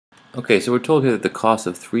Okay, so we're told here that the cost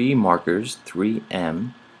of 3 markers,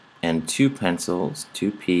 3M, and 2 pencils,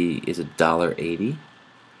 2P, is $1.80.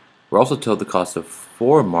 We're also told the cost of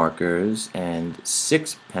 4 markers and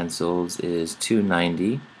 6 pencils is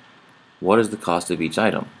 $2.90. What is the cost of each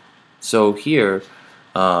item? So here,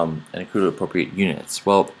 and accrue to appropriate units.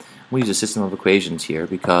 Well, we use a system of equations here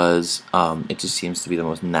because it just seems to be the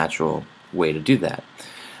most natural way to do that.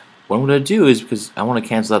 What I'm going to do is, because I want to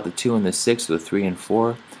cancel out the 2 and the 6, so the 3 and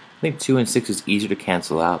 4, I think 2 and 6 is easier to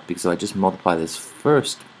cancel out because if I just multiply this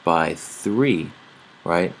first by 3,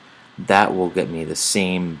 right, that will get me the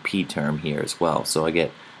same p term here as well. So I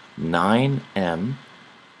get 9m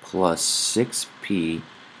plus 6p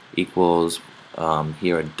equals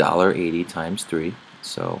here $1.80 times 3.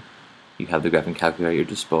 So you have the graphing calculator at your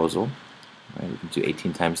disposal. Right? We can do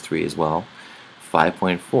 18 times 3 as well.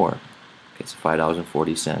 5.4. Okay, so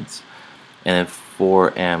 $5.40. And then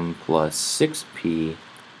 4m plus 6p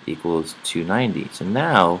equals 290. So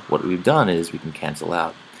now what we've done is we can cancel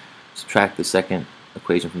out. Subtract the second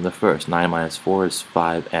equation from the first. 9 minus 4 is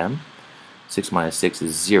 5m. 6 minus 6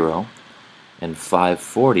 is 0. And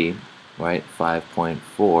 540, right,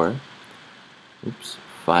 5.4, oops,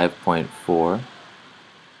 5.4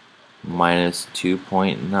 minus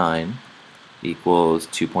 2.9 equals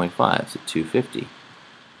 2.5, so 250.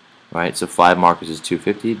 Right, so 5 markers is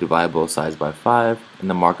 250, divide both sides by 5, and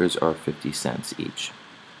the markers are 50 cents each,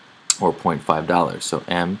 or $0.5. So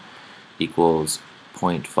M equals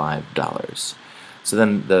 $0.5. So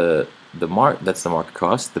then that's the marker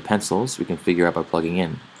cost. The pencils we can figure out by plugging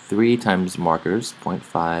in. 3 times markers,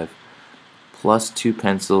 0.5, plus 2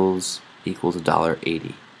 pencils equals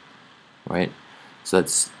 $1.80. Right? So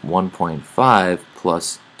that's 1.5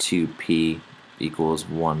 plus 2p equals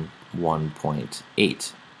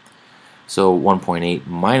 1.8. So 1.8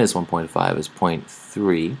 minus 1.5 is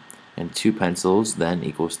 0.3, and 2 pencils then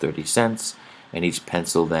equals 30 cents, and each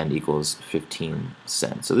pencil then equals 15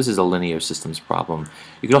 cents. So this is a linear systems problem.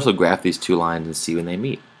 You can also graph these two lines and see when they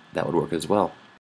meet. That would work as well.